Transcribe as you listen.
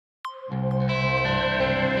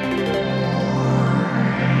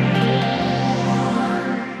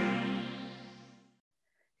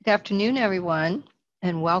Good afternoon, everyone,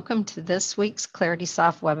 and welcome to this week's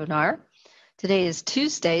Claritysoft webinar. Today is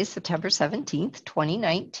Tuesday, September 17th,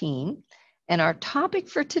 2019, and our topic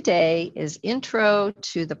for today is Intro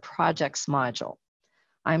to the Projects module.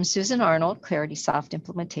 I'm Susan Arnold, Claritysoft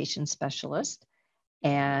Implementation Specialist,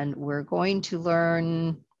 and we're going to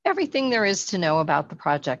learn everything there is to know about the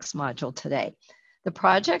Projects module today. The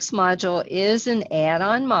Projects module is an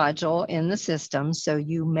add-on module in the system, so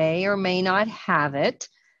you may or may not have it.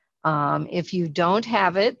 If you don't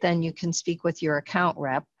have it, then you can speak with your account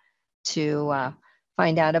rep to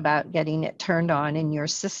find out about getting it turned on in your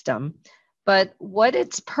system. But what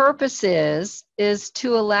its purpose is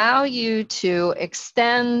to allow you to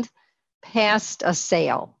extend past a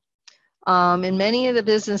sale. In many of the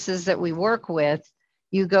businesses that we work with,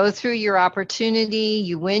 you go through your opportunity,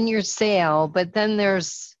 you win your sale, but then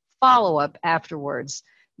there's follow-up afterwards,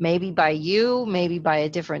 maybe by you, maybe by a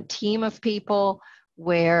different team of people,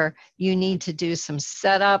 where you need to do some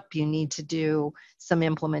setup, you need to do some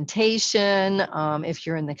implementation. If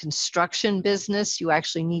you're in the construction business, you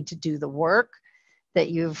actually need to do the work that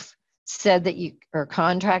you've said that you are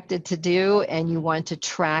contracted to do, and you want to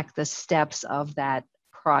track the steps of that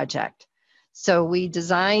project. So we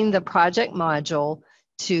designed the project module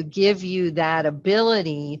to give you that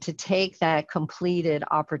ability to take that completed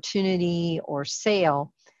opportunity or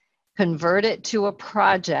sale, convert it to a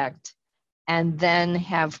project, and then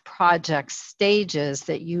have project stages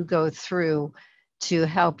that you go through to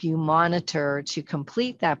help you monitor to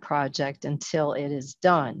complete that project until it is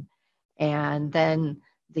done. And then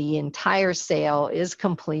the entire sale is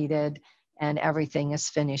completed and everything is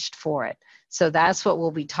finished for it. So that's what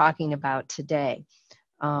we'll be talking about today,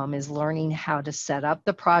 is learning how to set up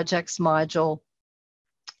the projects module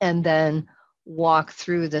and then walk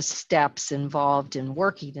through the steps involved in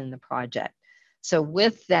working in the project. So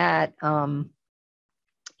with that,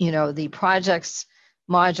 the projects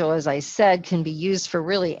module, as I said, can be used for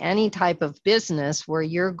really any type of business where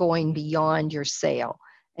you're going beyond your sale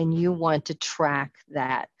and you want to track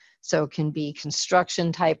that. So it can be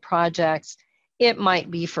construction type projects. It might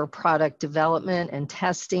be for product development and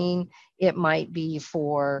testing. It might be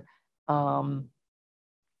for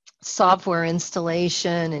software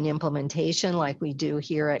installation and implementation like we do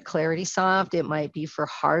here at Claritysoft. It might be for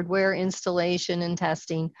hardware installation and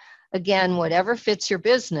testing. Again, whatever fits your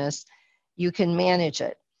business, you can manage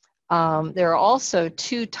it. There are also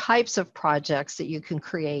two types of projects that you can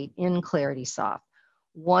create in Claritysoft.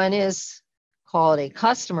 One is called a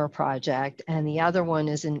customer project, and the other one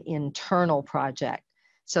is an internal project.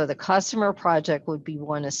 So the customer project would be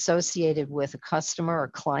one associated with a customer or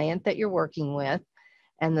client that you're working with.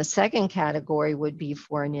 And the second category would be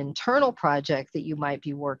for an internal project that you might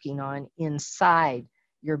be working on inside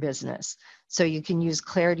your business. So you can use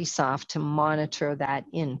Claritysoft to monitor that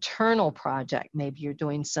internal project. Maybe you're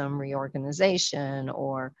doing some reorganization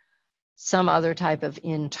or some other type of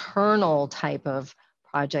internal type of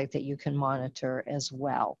project that you can monitor as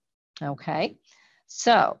well. Okay,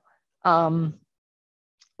 so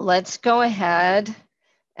let's go ahead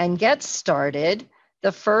and get started.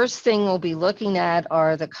 The first thing we'll be looking at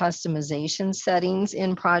are the customization settings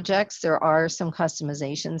in projects. There are some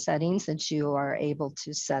customization settings that you are able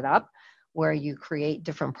to set up where you create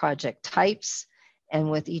different project types. And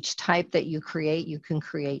with each type that you can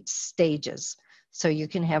create stages. So you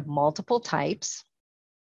can have multiple types.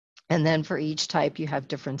 And then for each type, you have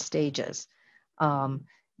different stages.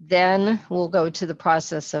 Then we'll go to the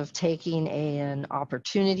process of taking an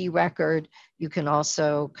opportunity record. You can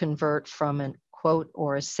also convert from an quote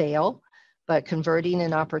or a sale, but converting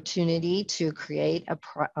an opportunity to create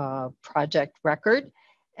a project record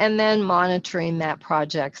and then monitoring that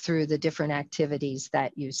project through the different activities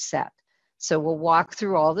that you set. So we'll walk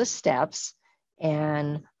through all the steps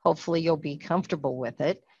and hopefully you'll be comfortable with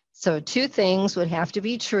it. So two things would have to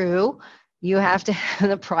be true. You have to have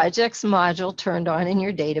the projects module turned on in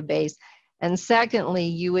your database. And secondly,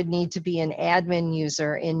 you would need to be an admin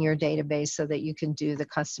user in your database so that you can do the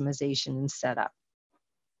customization and setup.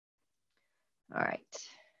 All right.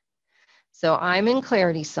 So I'm in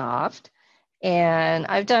Claritysoft, and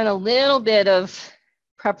I've done a little bit of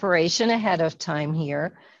preparation ahead of time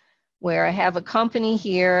here, where I have a company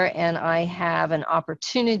here and I have an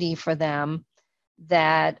opportunity for them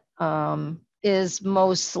that is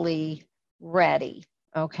mostly ready.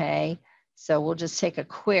 Okay. So we'll just take a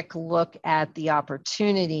quick look at the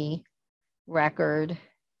opportunity record.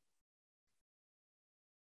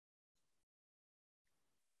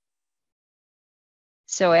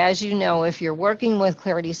 So as you know, if you're working with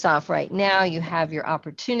Claritysoft right now, you have your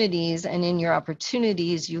opportunities, and in your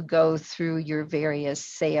opportunities, you go through your various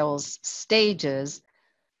sales stages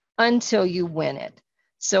until you win it.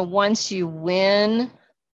 So once you win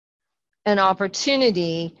an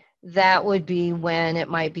opportunity, that would be when it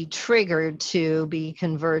might be triggered to be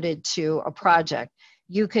converted to a project.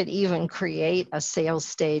 You could even create a sales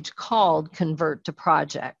stage called convert to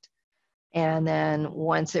project. And then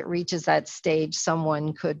once it reaches that stage,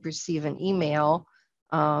 someone could receive an email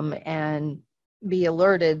and be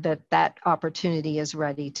alerted that that opportunity is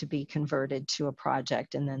ready to be converted to a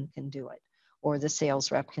project, and then can do it, or the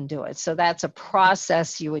sales rep can do it. So that's a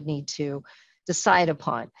process you would need to decide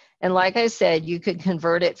upon. And like I said, you could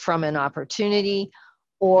convert it from an opportunity,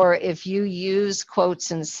 or if you use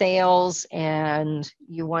quotes and sales and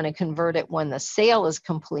you want to convert it when the sale is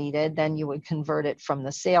completed, then you would convert it from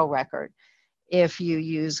the sale record. If you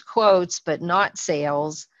use quotes but not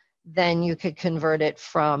sales, then you could convert it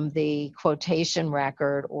from the quotation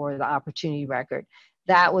record or the opportunity record.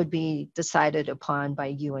 That would be decided upon by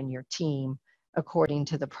you and your team according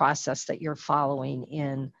to the process that you're following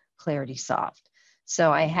in Claritysoft.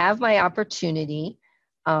 So I have my opportunity.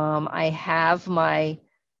 I have my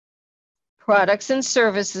products and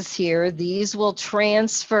services here. These will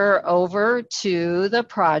transfer over to the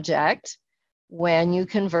project when you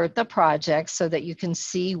convert the project, so that you can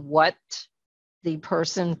see what the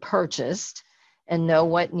person purchased and know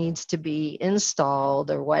what needs to be installed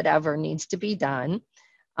or whatever needs to be done.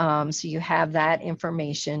 So you have that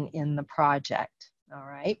information in the project. All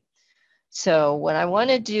right. So what I want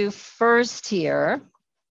to do first here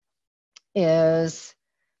is,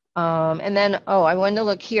 and then, I wanted to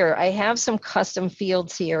look here. I have some custom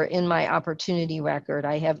fields here in my opportunity record.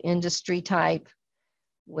 I have industry type,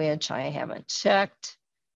 which I haven't checked.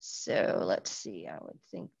 So let's see, I would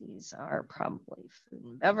think these are probably food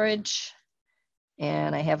and beverage.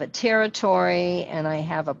 And I have a territory, and I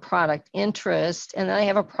have a product interest, and then I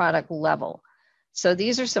have a product level. So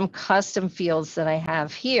these are some custom fields that I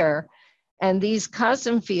have here. And these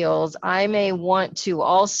custom fields I may want to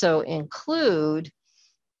also include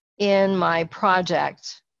in my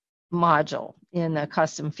project module in the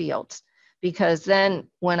custom fields, because then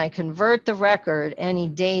when I convert the record, any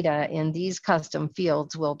data in these custom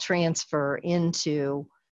fields will transfer into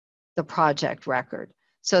the project record.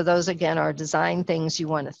 So those, again, are design things you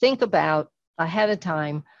want to think about ahead of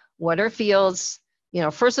time. What are fields?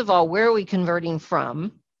 First of all, where are we converting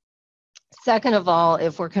from? Second of all,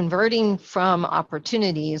 if we're converting from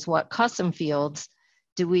opportunities, what custom fields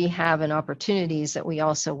do we have in opportunities that we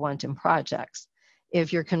also want in projects?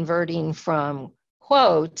 If you're converting from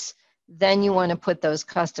quotes, then you want to put those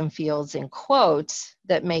custom fields in quotes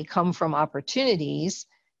that may come from opportunities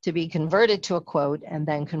to be converted to a quote and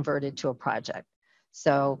then converted to a project.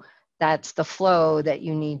 So that's the flow that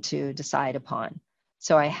you need to decide upon.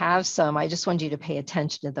 So I have some, I just want you to pay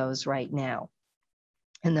attention to those right now,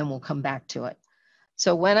 and then we'll come back to it.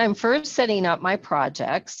 So when I'm first setting up my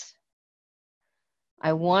projects,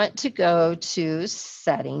 I want to go to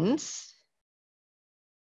settings.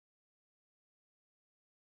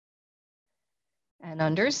 And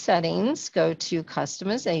under settings, go to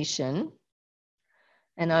customization.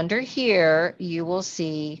 And under here, you will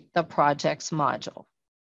see the projects module.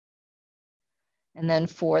 And then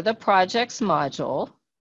for the projects module,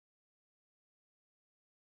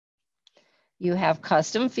 you have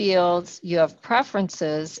custom fields, you have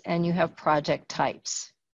preferences, and you have project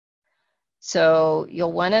types. So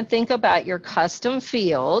you'll want to think about your custom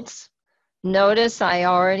fields. Notice I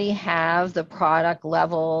already have the product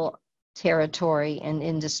level, territory, and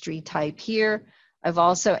industry type here. I've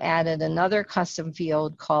also added another custom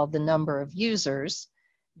field called the number of users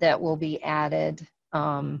that will be added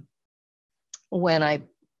when I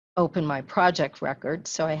open my project record.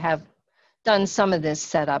 So I have done some of this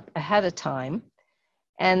setup ahead of time.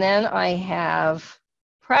 And then I have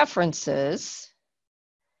preferences,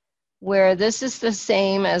 where this is the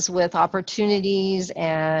same as with opportunities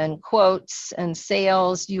and quotes and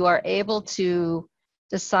sales. You are able to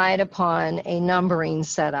decide upon a numbering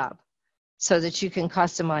setup so that you can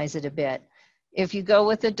customize it a bit. If you go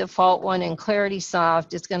with the default one in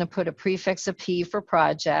Claritysoft, it's going to put a prefix of P for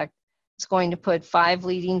project. It's going to put 5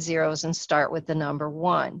 leading zeros and start with the number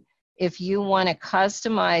 1. If you want to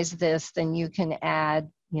customize this, then you can add,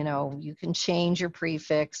 you can change your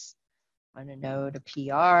prefix, I don't know, to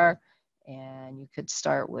PR, and you could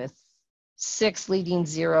start with 6 leading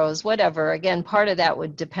zeros, whatever. Again, part of that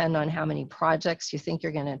would depend on how many projects you think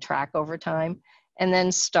you're going to track over time, and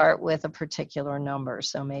then start with a particular number.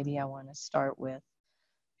 So maybe I want to start with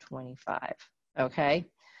 25, okay?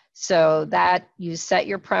 So that you set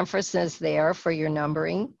your preferences there for your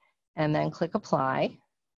numbering, and then click apply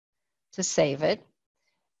to save it.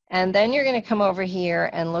 And then you're going to come over here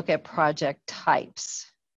and look at project types.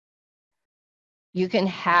 You can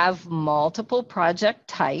have multiple project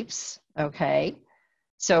types, okay?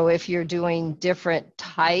 So if you're doing different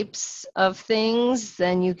types of things,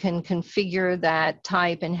 then you can configure that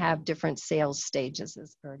type and have different sales stages,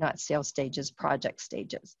 or not sales stages, project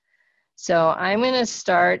stages. So I'm going to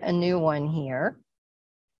start a new one here.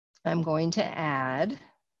 I'm going to add,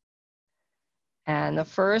 and the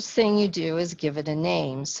first thing you do is give it a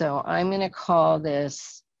name. So I'm going to call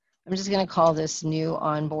this, I'm just going to call this new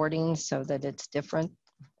onboarding so that it's different.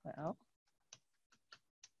 Well,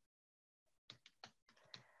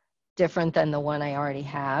 different than the one I already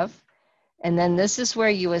have. And then this is where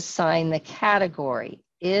you assign the category.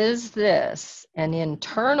 Is this an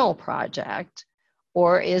internal project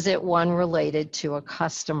or is it one related to a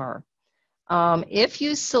customer? If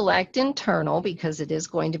you select internal, because it is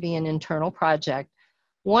going to be an internal project,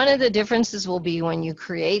 one of the differences will be when you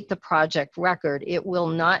create the project record, it will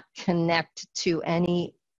not connect to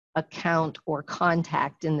any account or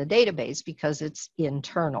contact in the database because it's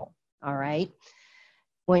internal, all right?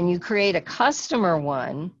 When you create a customer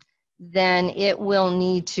one, then it will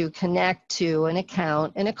need to connect to an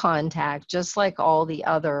account and a contact, just like all the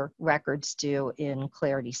other records do in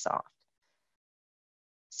Claritysoft.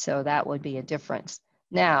 So that would be a difference.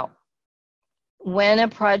 Now, when a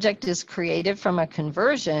project is created from a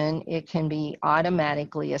conversion, it can be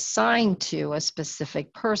automatically assigned to a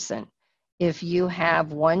specific person. If you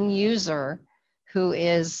have one user who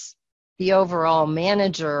is the overall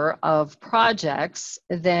manager of projects,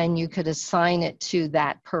 then you could assign it to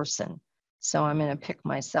that person. So I'm going to pick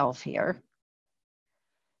myself here.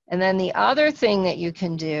 And then the other thing that you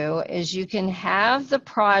can do is you can have the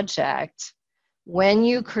project, when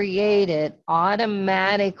you create it,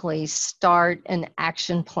 automatically start an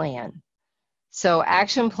action plan. So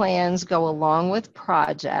action plans go along with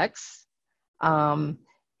projects.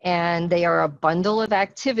 And they are a bundle of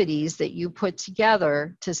activities that you put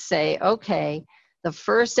together to say, okay, the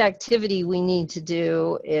first activity we need to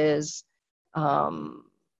do is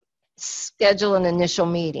schedule an initial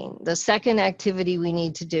meeting. The second activity we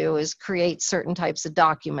need to do is create certain types of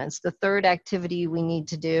documents. The third activity we need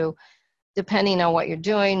to do, depending on what you're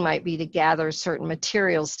doing, might be to gather certain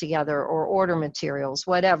materials together or order materials,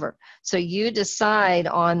 whatever. So you decide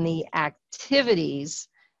on the activities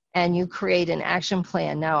and you create an action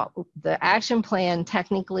plan. Now, the action plan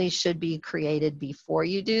technically should be created before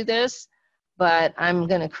you do this, but I'm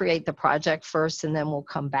going to create the project first and then we'll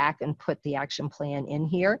come back and put the action plan in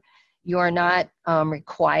here. You are not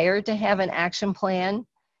required to have an action plan.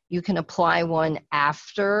 You can apply one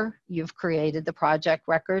after you've created the project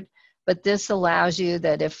record, but this allows you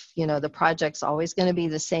that if the project's always going to be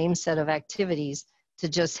the same set of activities, to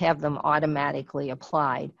just have them automatically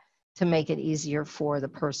applied, to make it easier for the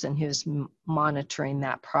person who's monitoring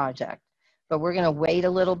that project. But we're going to wait a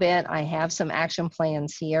little bit. I have some action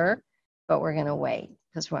plans here, but we're going to wait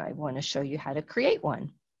because I want to show you how to create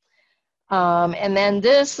one. And then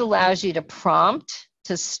this allows you to prompt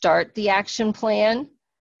to start the action plan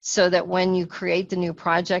so that when you create the new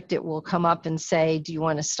project, it will come up and say, do you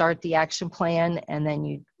want to start the action plan? And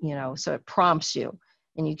then so it prompts you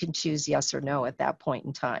and you can choose yes or no at that point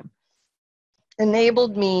in time.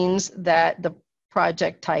 Enabled means that the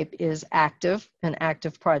project type is active, an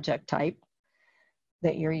active project type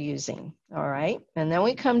that you're using, all right? And then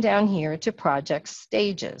we come down here to project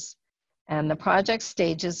stages. And the project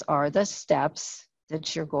stages are the steps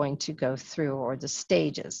that you're going to go through, or the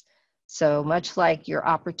stages. So much like your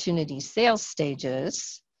opportunity sales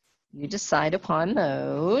stages, you decide upon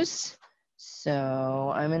those.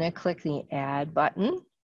 So I'm going to click the add button.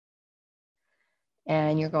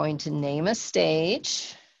 And you're going to name a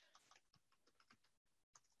stage.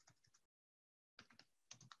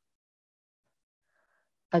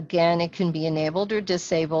 Again, it can be enabled or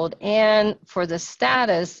disabled. And for the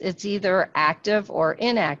status, it's either active or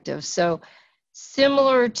inactive. So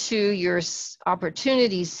similar to your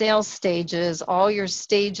opportunity sales stages, all your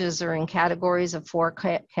stages are in categories of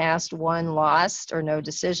forecast, won, lost, or no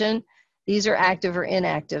decision. These are active or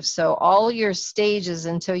inactive. So all your stages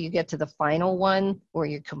until you get to the final one where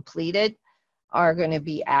you're completed are going to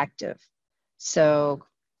be active. So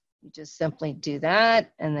you just simply do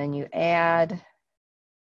that and then you add.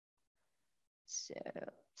 So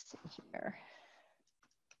let's see here.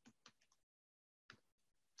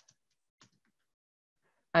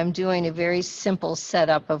 I'm doing a very simple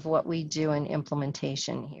setup of what we do in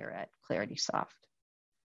implementation here at Claritysoft.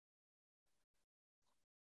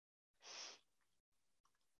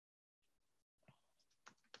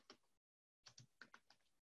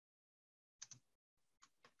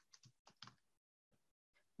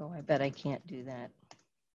 Oh, I bet I can't do that.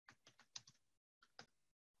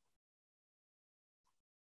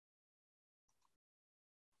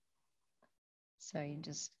 So you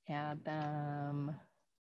just add them.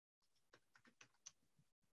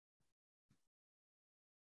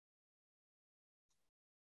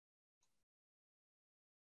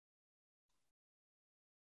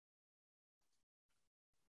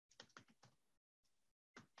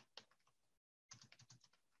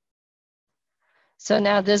 So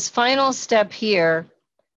now this final step here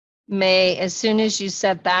may, as soon as you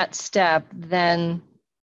set that step, then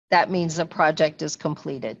that means the project is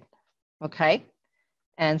completed, okay?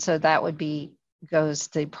 And so that would be,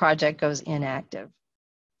 the project goes inactive.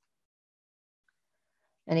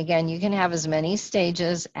 And again, you can have as many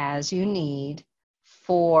stages as you need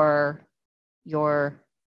for your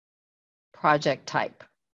project type.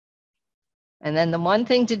 And then the one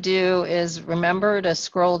thing to do is remember to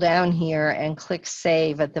scroll down here and click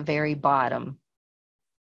Save at the very bottom.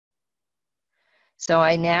 So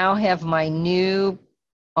I now have my new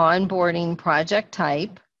onboarding project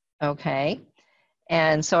type, okay?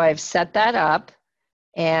 And so I've set that up.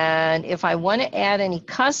 And if I want to add any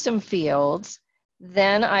custom fields,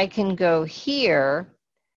 then I can go here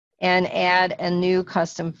and add a new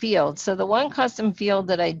custom field. So the one custom field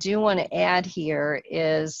that I do want to add here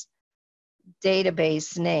is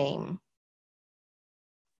database name.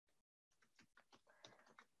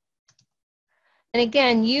 And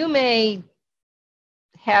again, you may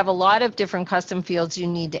have a lot of different custom fields you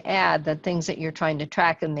need to add, the things that you're trying to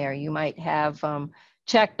track in there. You might have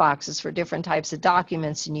check boxes for different types of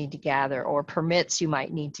documents you need to gather, or permits you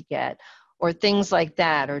might need to get, or things like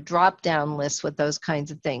that, or drop-down lists with those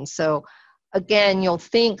kinds of things. So again, you'll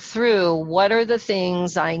think through what are the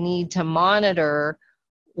things I need to monitor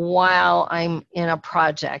while I'm in a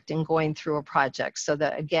project and going through a project, so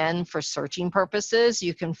that again, for searching purposes,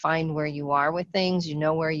 you can find where you are with things, you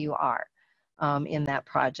know where you are in that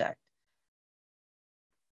project.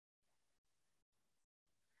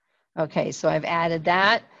 Okay, so I've added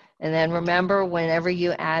that. And then remember, whenever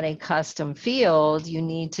you add a custom field, you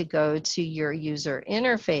need to go to your user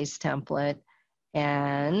interface template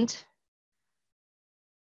and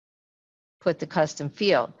put the custom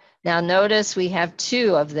field. Now notice we have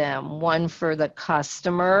two of them, one for the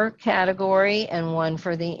customer category and one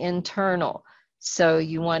for the internal. So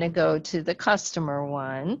you want to go to the customer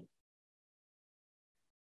one.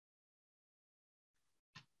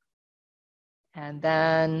 And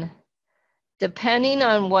then depending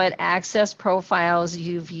on what access profiles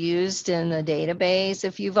you've used in the database,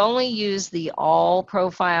 if you've only used the all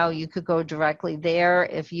profile, you could go directly there.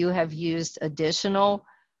 If you have used additional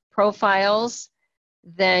profiles,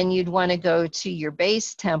 then you'd want to go to your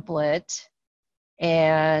base template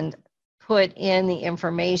and put in the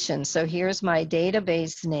information. So here's my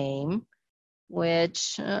database name,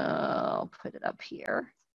 which I'll put it up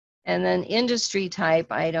here. And then industry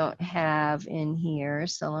type I don't have in here,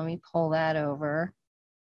 so let me pull that over.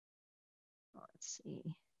 Let's see,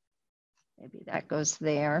 maybe that goes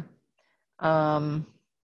there. Push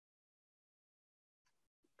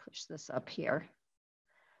this up here.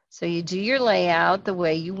 So you do your layout the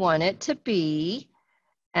way you want it to be,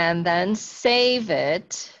 and then save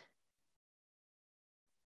it.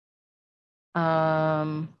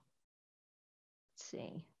 Let's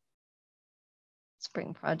see. Let's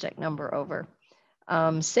bring project number over.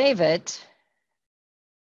 Save it.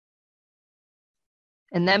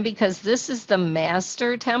 And then because this is the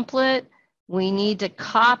master template, we need to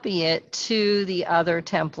copy it to the other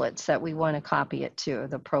templates that we want to copy it to,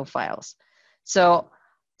 the profiles. So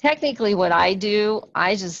technically what I do,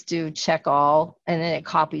 I just do check all, and then it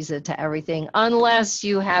copies it to everything, unless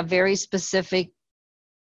you have very specific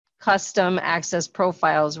custom access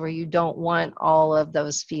profiles where you don't want all of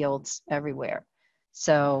those fields everywhere.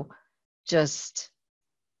 So just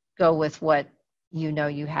go with what you know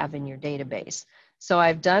you have in your database. So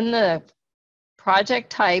I've done the project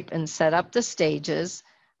type and set up the stages.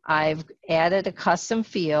 I've added a custom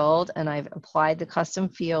field and I've applied the custom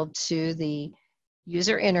field to the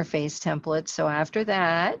user interface template. So after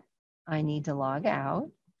that, I need to log out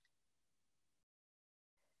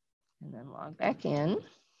and then log back in.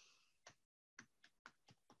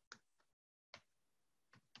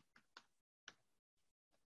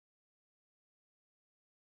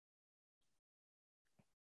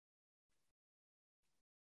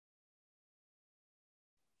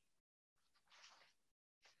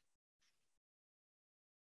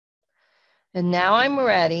 And now I'm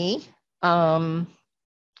ready to,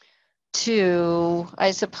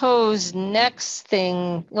 I suppose, next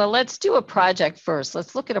thing, well, let's do a project first.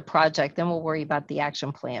 Let's look at a project, then we'll worry about the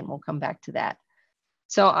action plan. We'll come back to that.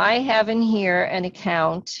 So I have in here an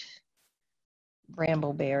account,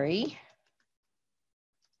 Brambleberry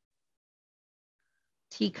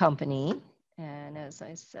Tea Company, And as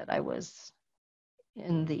I said, I was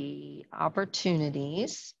in the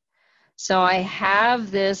opportunities. So I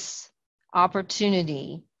have this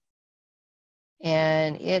opportunity,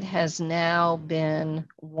 and it has now been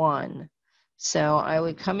won. So I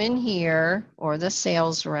would come in here, or the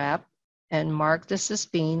sales rep, and mark this as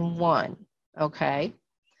being won, okay?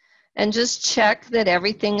 And just check that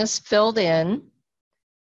everything is filled in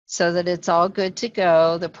so that it's all good to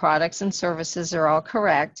go. The products and services are all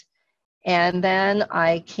correct. And then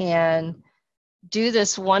I can do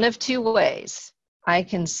this one of two ways. I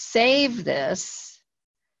can save this,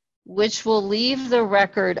 which will leave the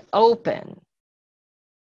record open,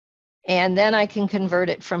 and then I can convert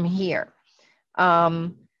it from here.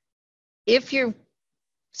 If you're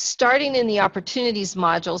starting in the opportunities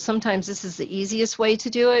module, sometimes this is the easiest way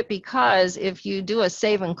to do it, because if you do a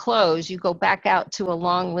save and close, you go back out to a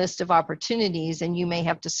long list of opportunities and you may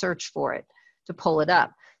have to search for it to pull it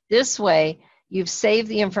up. This way, you've saved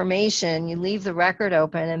the information, you leave the record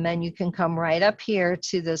open, and then you can come right up here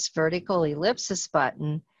to this vertical ellipsis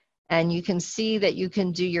button, and you can see that you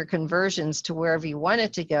can do your conversions to wherever you want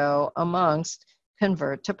it to go amongst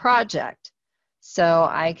convert to project. So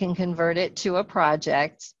I can convert it to a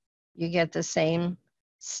project. You get the same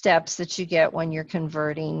steps that you get when you're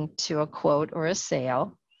converting to a quote or a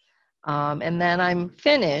sale. And then I'm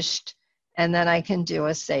finished, and then I can do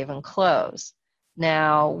a save and close.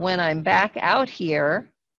 Now, when I'm back out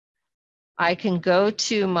here, I can go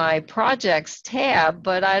to my projects tab,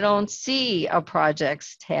 but I don't see a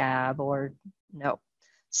projects tab, or no.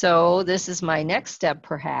 So this is my next step,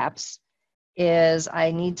 perhaps, is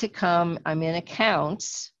I need to come, I'm in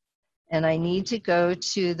accounts, and I need to go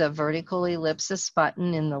to the vertical ellipsis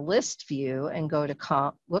button in the list view and go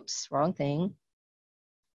to whoops, wrong thing,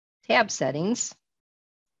 tab settings.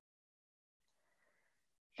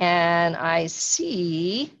 And I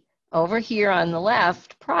see over here on the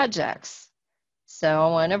left, projects. So I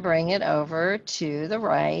want to bring it over to the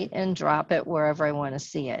right and drop it wherever I want to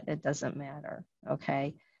see it. It doesn't matter,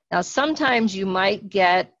 okay? Now, sometimes you might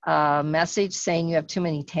get a message saying you have too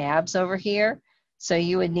many tabs over here. So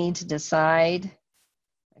you would need to decide,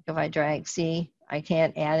 like if I drag, see, I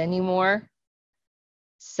can't add any more.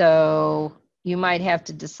 So you might have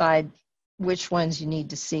to decide which ones you need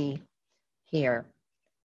to see here.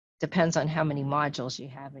 Depends on how many modules you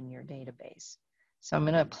have in your database. So I'm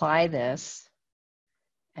going to apply this.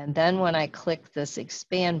 And then when I click this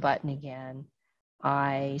expand button again,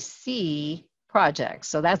 I see projects.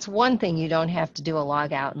 So that's one thing you don't have to do a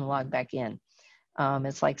log out and log back in.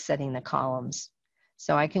 It's like setting the columns.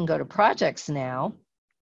 So I can go to projects now,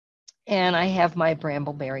 and I have my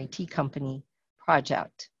Brambleberry Tea Company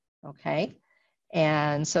project, okay?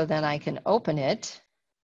 And so then I can open it.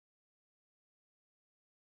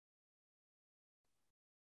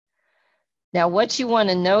 Now what you want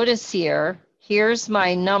to notice here, here's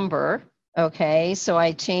my number. Okay, so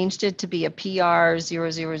I changed it to be a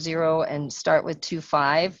PR000 and start with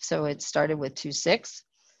 25. So it started with 26.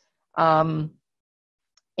 And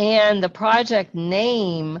the project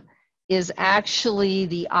name is actually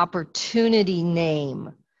the opportunity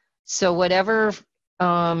name. So whatever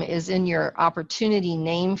is in your opportunity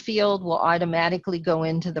name field will automatically go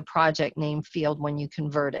into the project name field when you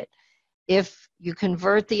convert it. If you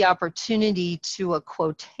convert the opportunity to a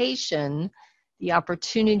quotation, the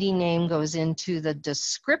opportunity name goes into the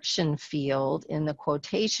description field in the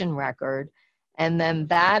quotation record, and then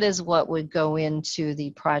that is what would go into the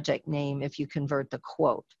project name if you convert the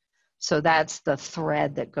quote. So that's the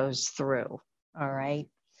thread that goes through, all right?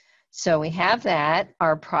 So we have that.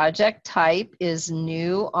 Our project type is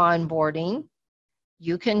new onboarding.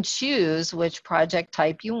 You can choose which project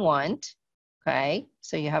type you want, okay?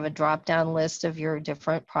 So you have a drop-down list of your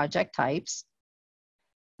different project types.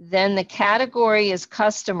 Then the category is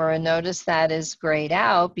customer, and notice that is grayed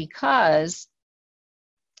out because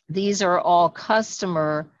these are all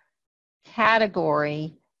customer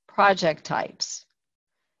category project types.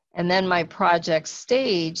 And then my project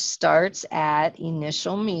stage starts at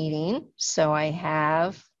initial meeting. So I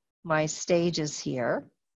have my stages here.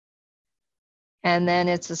 And then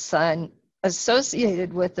it's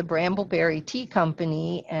associated with the Brambleberry Tea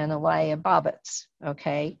Company and Elia Bobbitts,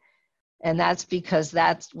 okay? And that's because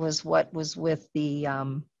that was what was with the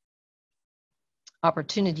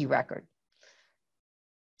opportunity record.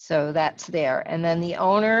 So that's there. And then the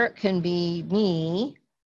owner can be me.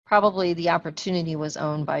 Probably the opportunity was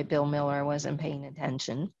owned by Bill Miller. I wasn't paying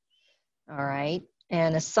attention. All right.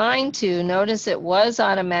 And assigned to, notice it was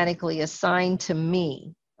automatically assigned to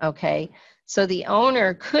me. Okay. So the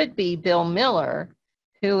owner could be Bill Miller,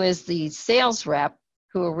 who is the sales rep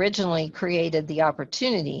who originally created the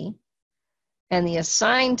opportunity. And the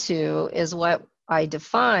assigned to is what I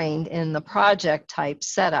defined in the project type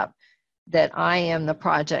setup, that I am the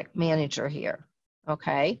project manager here,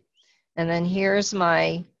 okay? And then here's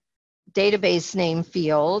my database name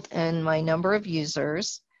field and my number of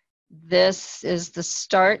users. This is the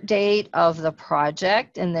start date of the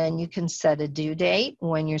project, and then you can set a due date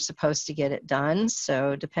when you're supposed to get it done.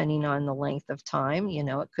 So depending on the length of time, you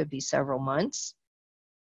know, it could be several months.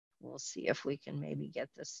 We'll see if we can maybe get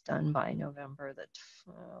this done by November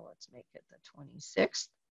let's make it the 26th.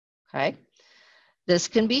 Okay. This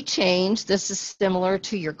can be changed. This is similar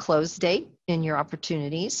to your close date in your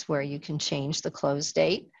opportunities, where you can change the close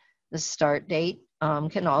date. The start date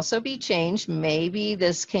can also be changed. Maybe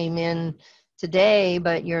this came in today,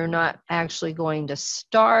 but you're not actually going to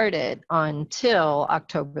start it until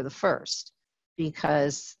October the 1st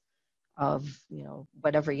because of, you know,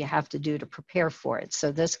 whatever you have to do to prepare for it.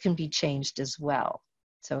 So this can be changed as well.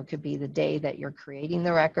 So it could be the day that you're creating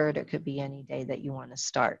the record. It could be any day that you want to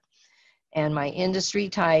start. And my industry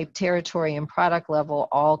type, territory, and product level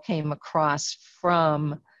all came across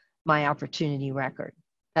from my opportunity record.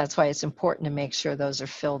 That's why it's important to make sure those are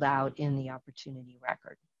filled out in the opportunity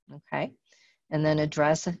record, okay? And then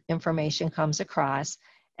address information comes across.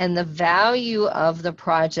 And the value of the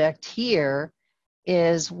project here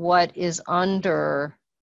is what is under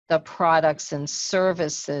the products and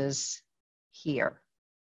services here.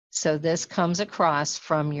 So this comes across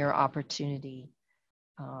from your opportunity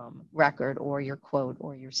record or your quote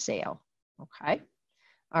or your sale, okay?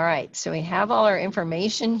 All right, so we have all our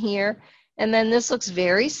information here, and then this looks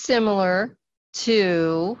very similar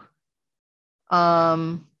to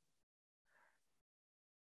all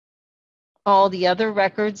the other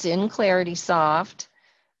records in Claritysoft,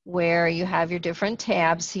 where you have your different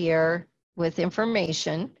tabs here with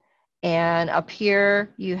information, and up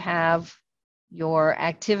here you have your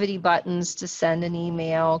activity buttons to send an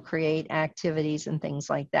email, create activities, and things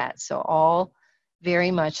like that. So all very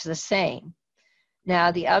much the same.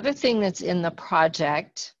 Now, the other thing that's in the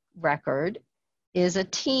project record is a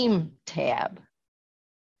team tab,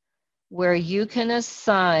 where you can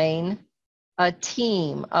assign a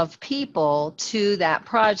team of people to that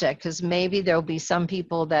project, because maybe there'll be some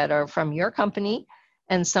people that are from your company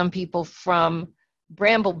and some people from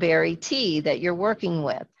Brambleberry Tea that you're working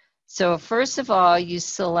with. So first of all, you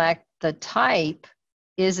select the type.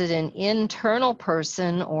 Is it an internal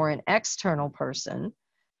person or an external person?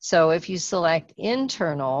 So if you select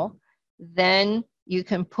internal, then you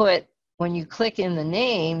can put, when you click in the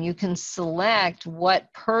name, you can select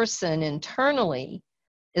what person internally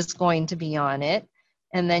is going to be on it,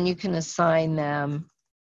 and then you can assign them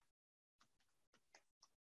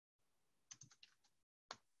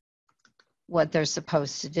what they're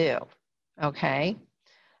supposed to do, okay?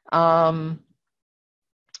 And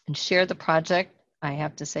share the project. I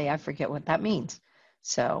have to say I forget what that means,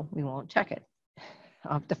 so we won't check it.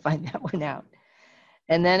 I'll have to find that one out.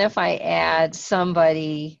 And then if I add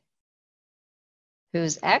somebody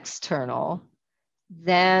who's external,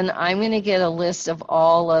 then I'm going to get a list of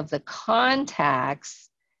all of the contacts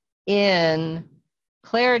in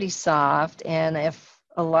Claritysoft, and if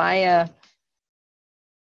Elia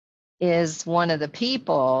is one of the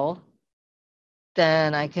people,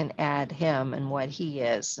 then I can add him and what he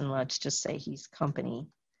is, and let's just say he's company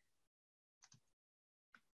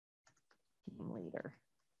team leader.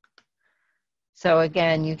 So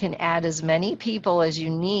again, you can add as many people as you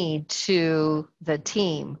need to the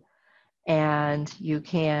team, and you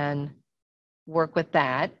can work with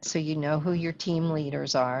that so you know who your team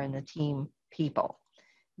leaders are and the team people.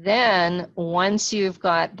 Then once you've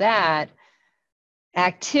got that,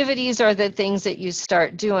 activities are the things that you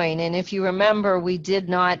start doing. And if you remember, we did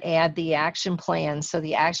not add the action plan. So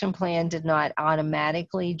the action plan did not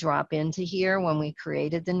automatically drop into here when we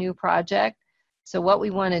created the new project. So what we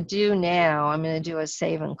want to do now, I'm going to do a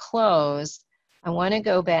save and close. I want to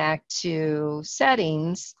go back to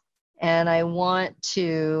settings, and I want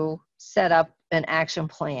to set up an action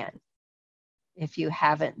plan if you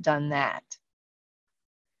haven't done that.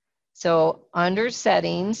 So under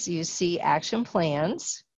settings, you see action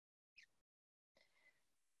plans.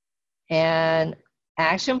 And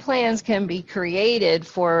action plans can be created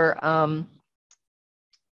for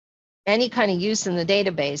any kind of use in the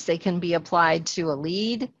database. They can be applied to a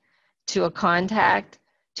lead, to a contact,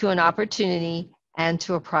 to an opportunity, and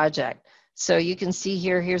to a project. So you can see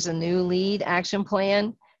here, here's a new lead action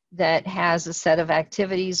plan that has a set of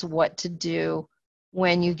activities, what to do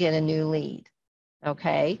when you get a new lead,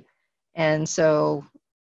 okay? And so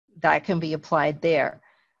that can be applied there.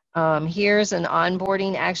 Here's an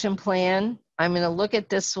onboarding action plan. I'm going to look at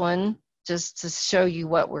this one just to show you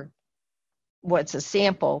what we're what's a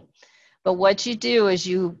sample. But what you do is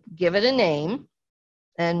you give it a name,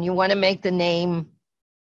 and you want to make the name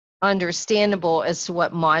understandable as to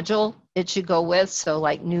what module it should go with. So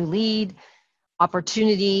like new lead,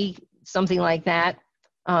 opportunity, something like that,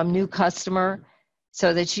 new customer,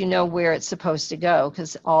 so that you know where it's supposed to go,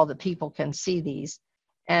 because all the people can see these.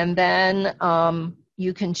 And then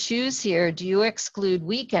you can choose here, do you exclude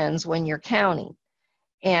weekends when you're counting?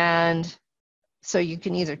 And so you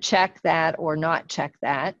can either check that or not check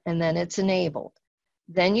that, and then it's enabled.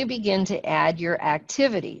 Then you begin to add your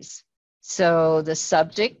activities. So the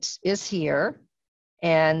subject is here,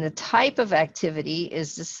 and the type of activity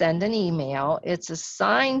is to send an email. It's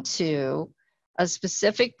assigned to a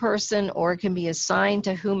specific person, or it can be assigned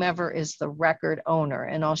to whomever is the record owner.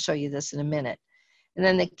 And I'll show you this in a minute. And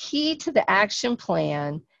then the key to the action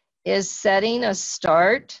plan is setting a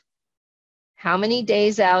start, how many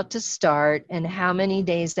days out to start, and how many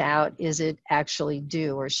days out is it actually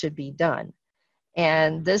due or should be done.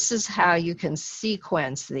 And this is how you can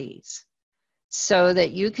sequence these, so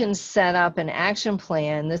that you can set up an action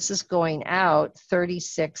plan. This is going out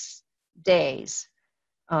 36 days.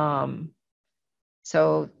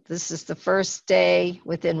 So this is the first day.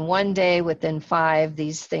 Within 1 day, within 5,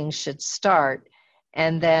 these things should start.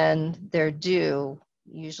 And then they're due.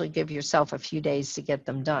 You usually give yourself a few days to get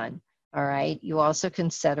them done. All right. You also can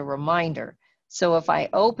set a reminder. So if I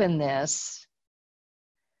open this,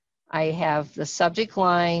 I have the subject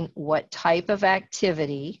line, what type of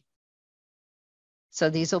activity. So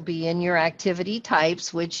these will be in your activity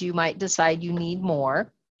types, which you might decide you need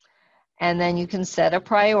more. And then you can set a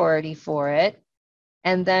priority for it.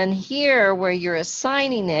 And then here where you're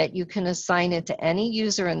assigning it, you can assign it to any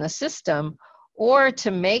user in the system, or to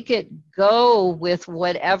make it go with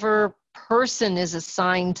whatever person is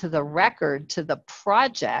assigned to the record, to the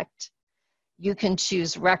project, you can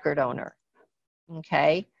choose record owner.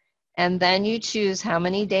 Okay. And then you choose how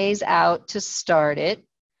many days out to start it,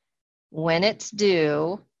 when it's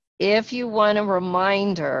due, if you want a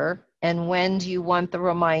reminder, and when do you want the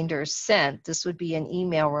reminder sent. This would be an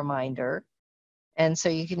email reminder. And so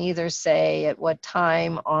you can either say at what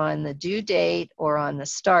time on the due date or on the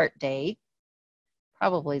start date.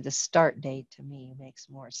 Probably the start date to me makes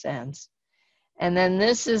more sense. And then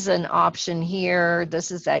this is an option here.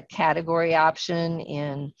 This is that category option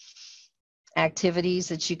in activities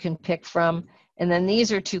that you can pick from. And then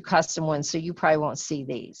these are 2 custom ones, so you probably won't see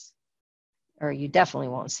these, or you definitely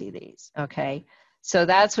won't see these, okay? So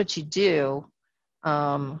that's what you do.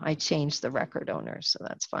 I changed the record owner, so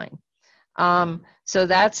that's fine. So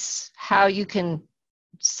that's how you can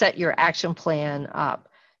set your action plan up.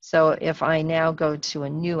 So if I now go to a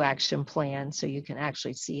new action plan, so you can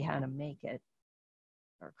actually see how to make it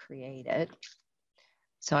or create it.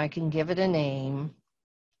 So I can give it a name.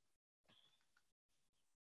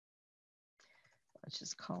 Let's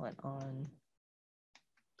just call it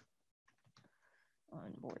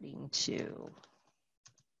onboarding 2.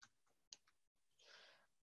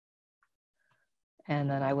 And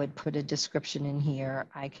then I would put a description in here.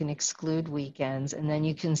 I can exclude weekends. And then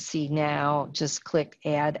you can see now, just click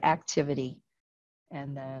add activity.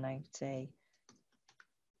 And then I say,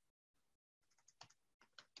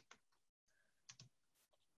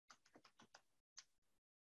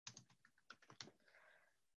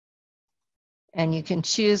 and you can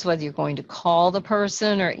choose whether you're going to call the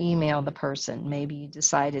person or email the person. Maybe you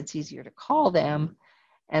decide it's easier to call them.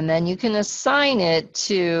 And then you can assign it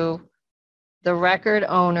to the record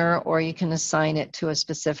owner, or you can assign it to a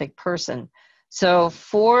specific person. So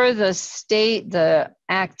for the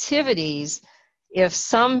activities, if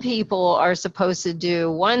some people are supposed to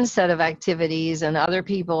do one set of activities and other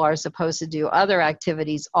people are supposed to do other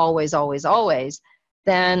activities, always, always, always,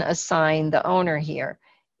 then assign the owner here.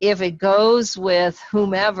 If it goes with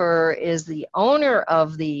whomever is the owner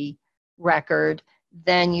of the record,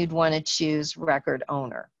 then you'd want to choose record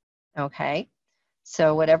owner, okay?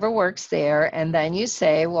 So whatever works there, and then you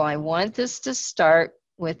say, well, I want this to start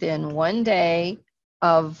within 1 day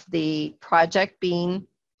of the project being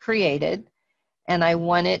created, and I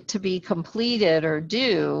want it to be completed or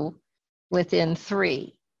due within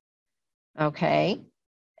 3, okay?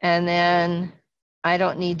 And then I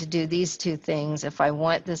don't need to do these 2 things. If I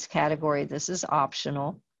want this category, this is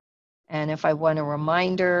optional. And if I want a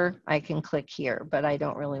reminder, I can click here, but I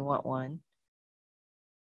don't really want one.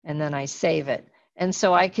 And then I save it. And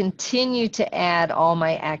so I continue to add all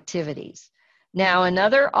my activities. Now,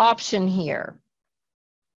 another option here,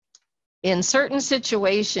 in certain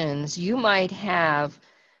situations, you might have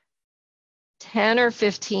 10 or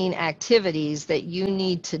 15 activities that you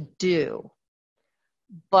need to do,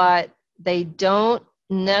 but they don't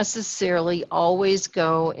necessarily always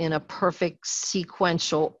go in a perfect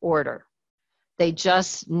sequential order. They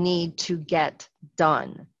just need to get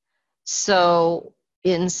done. So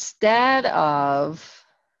instead of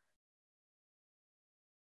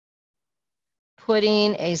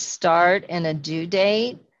putting a start and a due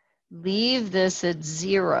date, leave this at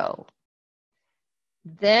 0.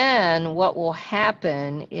 Then what will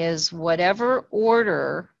happen is whatever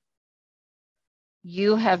order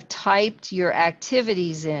you have typed your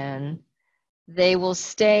activities in, they will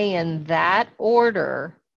stay in that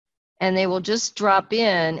order and they will just drop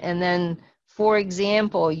in. And then, for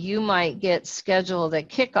example, you might get scheduled a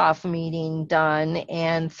kickoff meeting done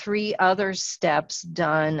and 3 other steps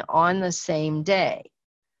done on the same day,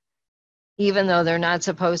 even though they're not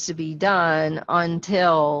supposed to be done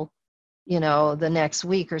until, you know, the next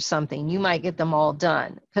week or something. You might get them all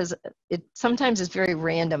done because sometimes it's very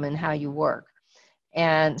random in how you work.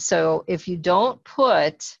 And so if you don't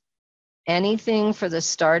put anything for the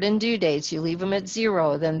start and due dates, you leave them at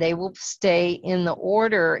 0, then they will stay in the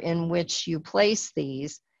order in which you place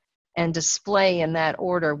these and display in that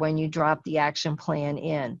order when you drop the action plan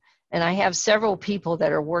in. And I have several people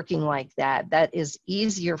that are working like that. That is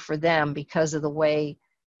easier for them because of the way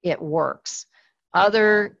it works.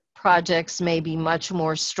 Other projects may be much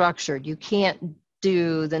more structured. You can't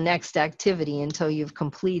do the next activity until you've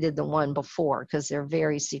completed the one before because they're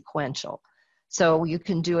very sequential. So you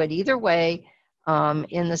can do it either way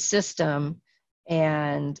in the system,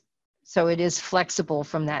 and so it is flexible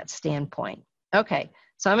from that standpoint. Okay,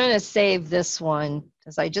 so I'm going to save this one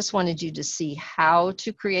because I just wanted you to see how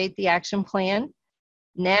to create the action plan.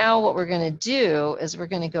 Now what we're going to do is we're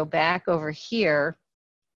going to go back over here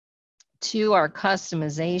to our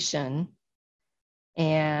customization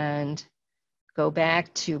and go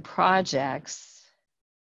back to projects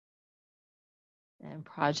and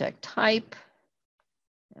project type.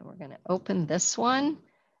 And we're going to open this one.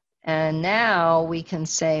 And now we can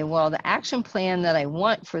say, well, the action plan that I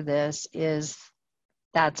want for this is,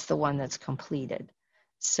 that's the one that's completed.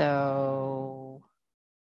 So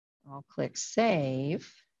I'll click save.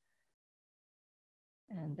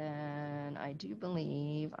 And then I do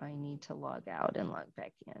believe I need to log out and log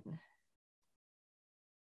back in.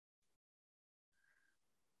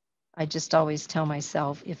 I just always tell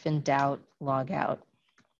myself, if in doubt, log out.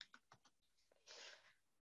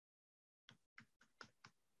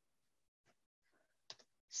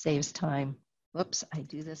 Saves time. Whoops, I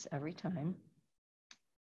do this every time.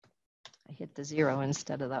 I hit the 0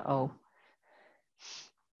 instead of the O.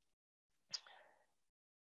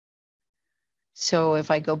 So if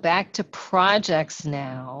I go back to projects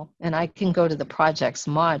now, and I can go to the projects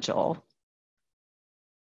module.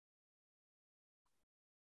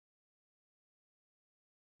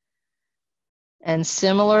 And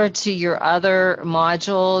similar to your other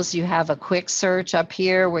modules, you have a quick search up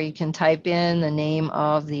here where you can type in the name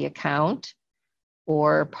of the account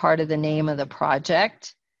or part of the name of the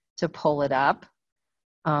project to pull it up.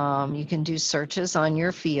 You can do searches on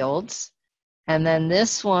your fields. And then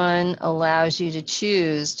this one allows you to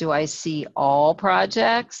choose, do I see all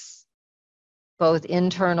projects, both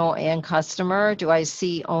internal and customer? Do I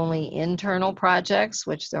see only internal projects,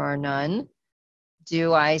 which there are none?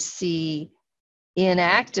 Do I see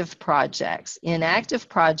inactive projects? Inactive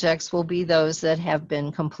projects will be those that have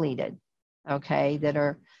been completed, okay, that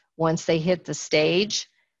are, once they hit the stage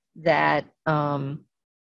that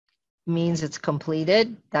means it's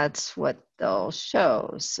completed, that's what they'll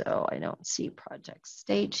show. So I don't see project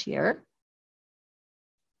stage here.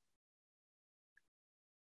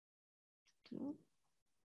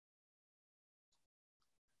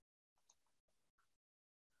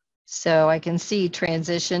 So I can see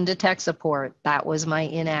transition to tech support. That was my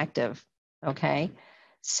inactive, okay?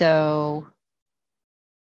 So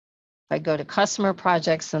if I go to customer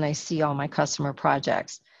projects, then I see all my customer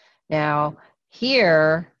projects. Now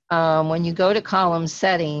here, when you go to column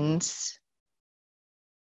settings,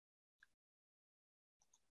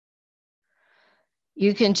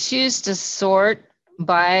 you can choose to sort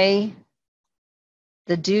by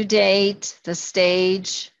the due date, the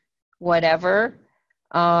stage, whatever.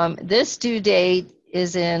 This due date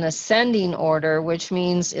is in ascending order, which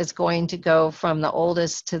means it's going to go from the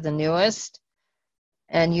oldest to the newest.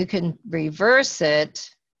 And you can reverse it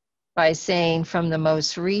by saying from the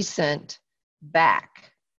most recent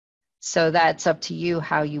back. So that's up to you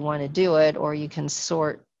how you want to do it, or you can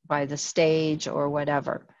sort by the stage or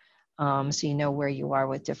whatever. So you know where you are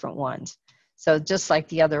with different ones. So just like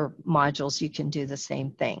the other modules, you can do the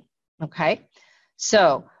same thing, okay?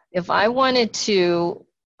 So if I wanted to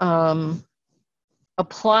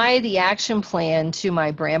apply the action plan to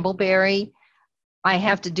my Brambleberry, I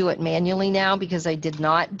have to do it manually now because I did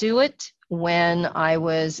not do it when I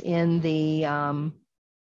was in the,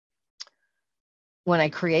 when I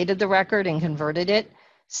created the record and converted it.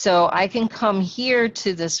 So I can come here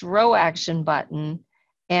to this row action button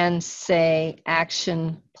and say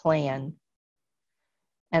action plan.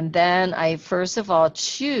 And then I first of all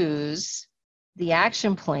choose the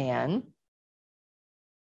action plan.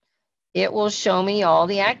 It will show me all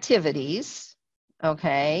the activities,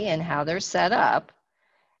 okay, and how they're set up.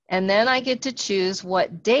 And then I get to choose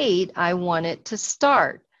what date I want it to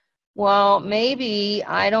start. Well, maybe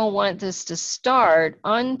I don't want this to start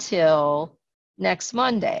until next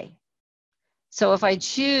Monday. So if I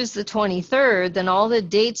choose the 23rd, then all the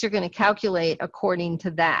dates are going to calculate according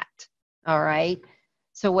to that. All right.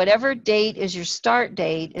 So whatever date is your start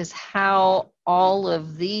date is how all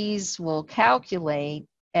of these will calculate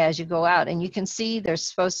as you go out. And you can see they're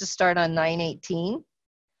supposed to start on 9/18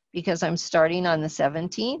 because I'm starting on the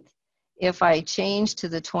 17th. If I change to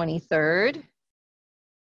the 23rd,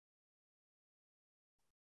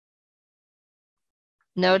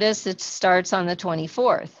 notice it starts on the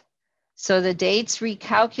 24th. So the dates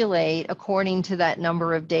recalculate according to that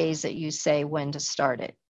number of days that you say when to start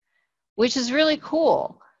it, which is really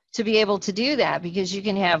cool to be able to do that because you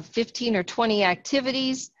can have 15 or 20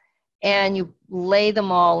 activities and you lay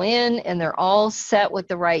them all in and they're all set with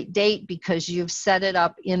the right date because you've set it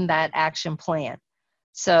up in that action plan.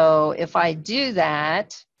 So if I do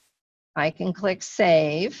that, I can click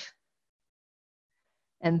save.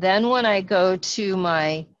 And then when I go to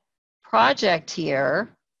my project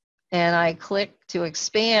here and I click to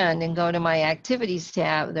expand and go to my activities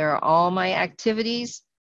tab, there are all my activities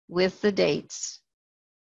with the dates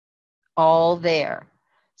all there.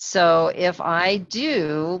 So if I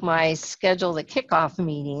do my schedule the kickoff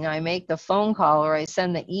meeting, I make the phone call or I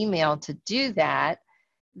send the email to do that,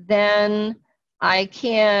 then I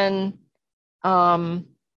can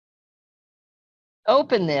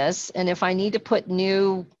open this, and if I need to put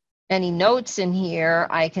any notes in here,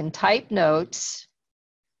 I can type notes.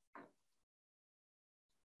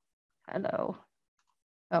 Hello.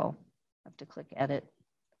 Oh, I have to click edit.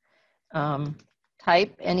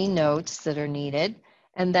 Type any notes that are needed,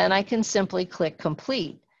 and then I can simply click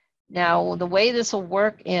complete. Now, the way this will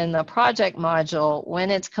work in the project module,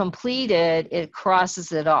 when it's completed, it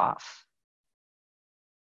crosses it off.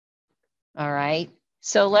 All right.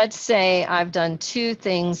 So let's say I've done two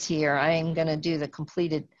things here. I am going to do the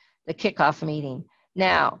kickoff meeting.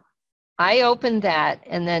 Now, I opened that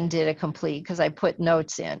and then did a complete because I put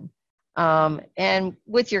notes in. And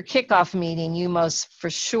with your kickoff meeting, you most for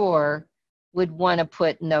sure would want to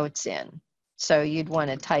put notes in. So you'd want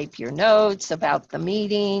to type your notes about the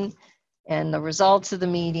meeting and the results of the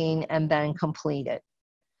meeting and then complete it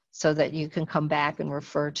so that you can come back and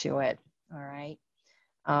refer to it. All right.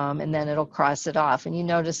 And then it'll cross it off. And you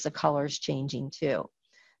notice the colors changing too.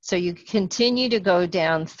 So you continue to go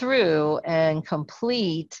down through and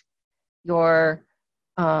complete your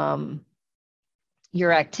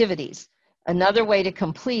activities. Another way to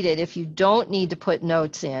complete it, if you don't need to put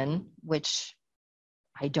notes in, which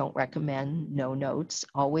I don't recommend, no notes,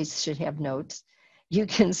 always should have notes, you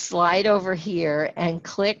can slide over here and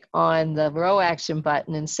click on the row action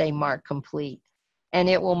button and say mark complete. And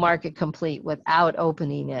it will mark it complete without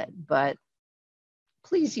opening it, but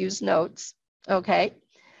please use notes, okay?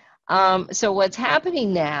 So what's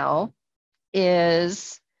happening now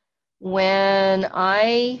is when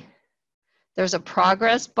there's a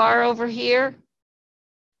progress bar over here,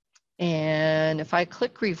 and if I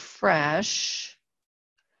click refresh,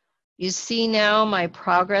 you see now my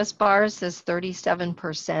progress bar says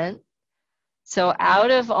 37%. So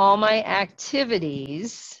out of all my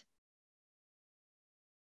activities,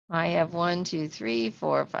 I have 1, 2, 3,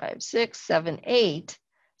 4, 5, 6, 7, 8.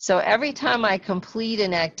 So every time I complete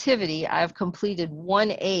an activity, I've completed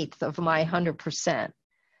 1/8 of my 100%.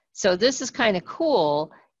 So this is kind of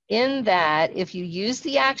cool in that if you use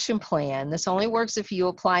the action plan, this only works if you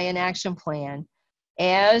apply an action plan,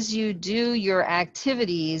 as you do your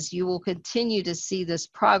activities, you will continue to see this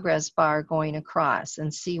progress bar going across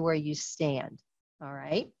and see where you stand. All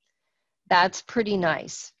right, that's pretty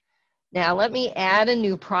nice. Now let me add a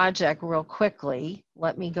new project real quickly.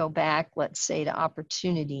 Let me go back, let's say to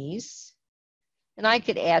opportunities. And I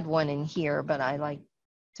could add one in here, but I like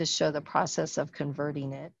to show the process of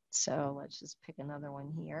converting it. So let's just pick another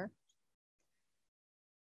one here.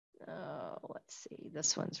 Let's see,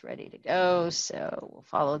 this one's ready to go. So we'll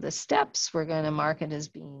follow the steps. We're going to mark it as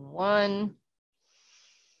being 1.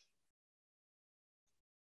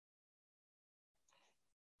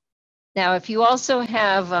 Now, if you also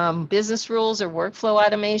have business rules or workflow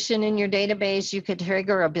automation in your database, you could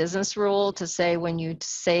trigger a business rule to say when you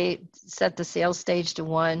set the sales stage to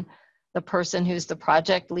 1, the person who's the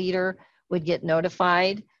project leader would get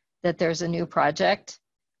notified that there's a new project.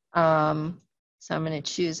 So I'm going to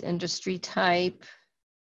choose industry type.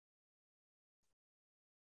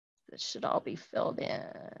 This should all be filled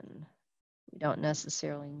in. We don't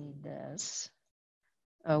necessarily need this.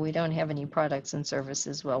 Oh, we don't have any products and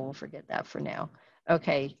services. Well, we'll forget that for now.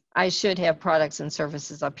 Okay, I should have products and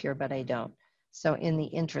services up here, but I don't. So in the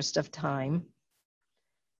interest of time,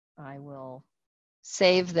 I will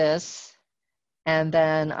save this and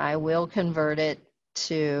then I will convert it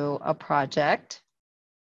to a project.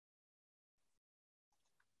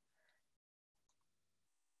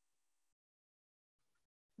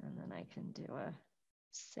 And then I can do a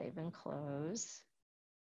save and close.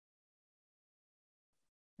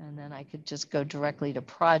 And then I could just go directly to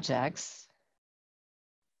projects.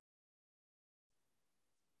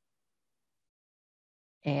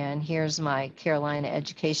 And here's my Carolina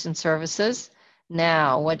Education Services.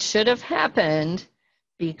 Now, what should have happened,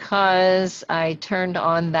 because I turned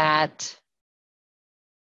on that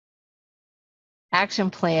action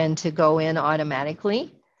plan to go in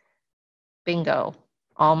automatically, bingo,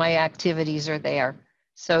 all my activities are there.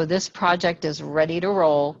 So this project is ready to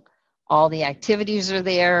roll. All the activities are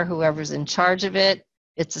there. Whoever's in charge of it,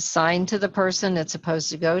 it's assigned to the person it's supposed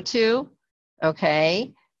to go to.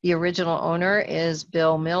 Okay, the original owner is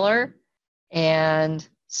Bill Miller, and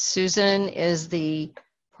Susan is the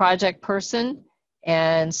project person.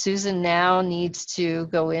 And Susan now needs to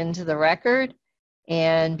go into the record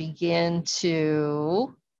and begin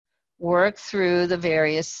to work through the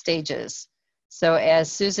various stages. So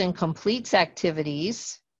as Susan completes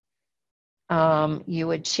activities, you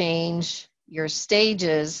would change your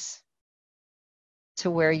stages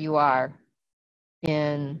to where you are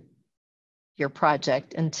in your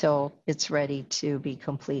project until it's ready to be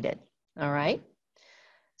completed. All right.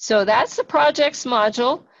 So that's the projects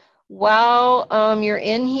module. While you're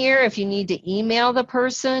in here, if you need to email the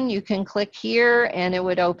person, you can click here and it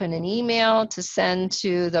would open an email to send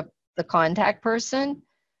to the contact person.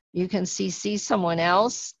 You can CC someone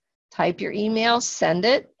else, type your email, send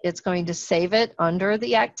it. It's going to save it under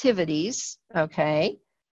the activities, okay?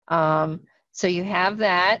 So you have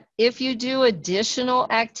that. If you do additional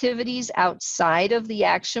activities outside of the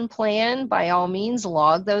action plan, by all means,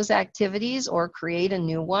 log those activities or create a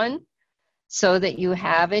new one so that you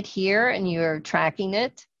have it here and you're tracking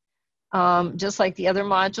it. Just like the other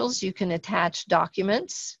modules, you can attach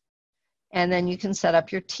documents and then you can set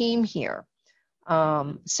up your team here.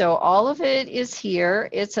 So all of it is here.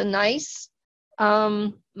 It's a nice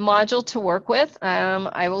module to work with.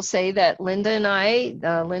 I will say that Linda and I,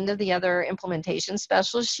 Linda, the other implementation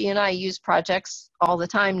specialist, she and I use projects all the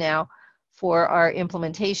time now for our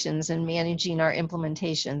implementations and managing our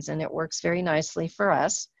implementations, and it works very nicely for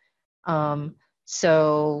us.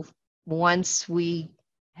 So once we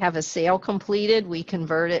have a sale completed, we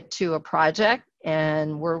convert it to a project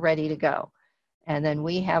and we're ready to go. And then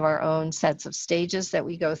we have our own sets of stages that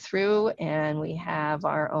we go through and we have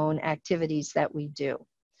our own activities that we do.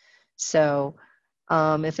 So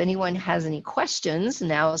if anyone has any questions,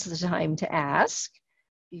 now is the time to ask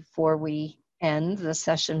before we end the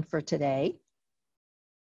session for today.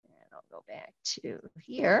 And I'll go back to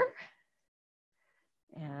here.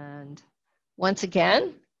 And once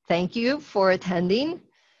again, thank you for attending.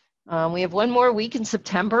 We have one more week in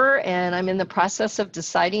September and I'm in the process of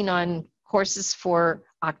deciding on courses for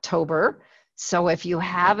October. So if you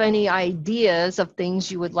have any ideas of things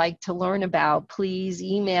you would like to learn about, please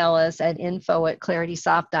email us at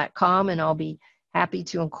info@claritysoft.com and I'll be happy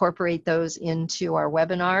to incorporate those into our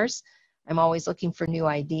webinars. I'm always looking for new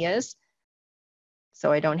ideas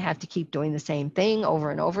so I don't have to keep doing the same thing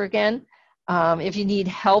over and over again. If you need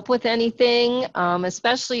help with anything,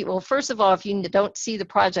 especially, well, first of all, if you don't see the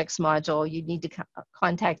projects module, you need to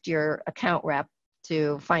contact your account rep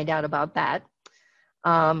to find out about that.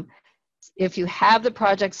 If you have the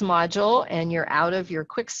projects module and you're out of your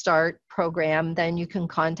quick start program, then you can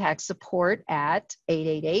contact support at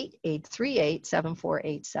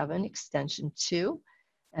 888-838-7487 extension 2,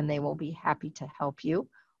 and they will be happy to help you.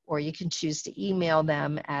 Or you can choose to email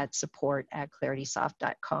them at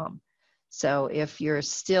support@claritysoft.com. So if you're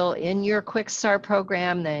still in your quick start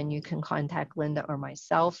program, then you can contact Linda or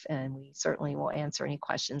myself, and we certainly will answer any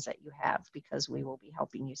questions that you have because we will be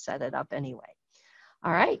helping you set it up anyway.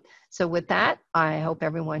 All right, so with that, I hope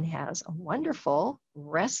everyone has a wonderful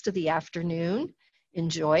rest of the afternoon.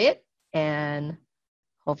 Enjoy it, and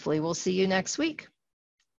hopefully we'll see you next week.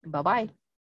 Bye-bye.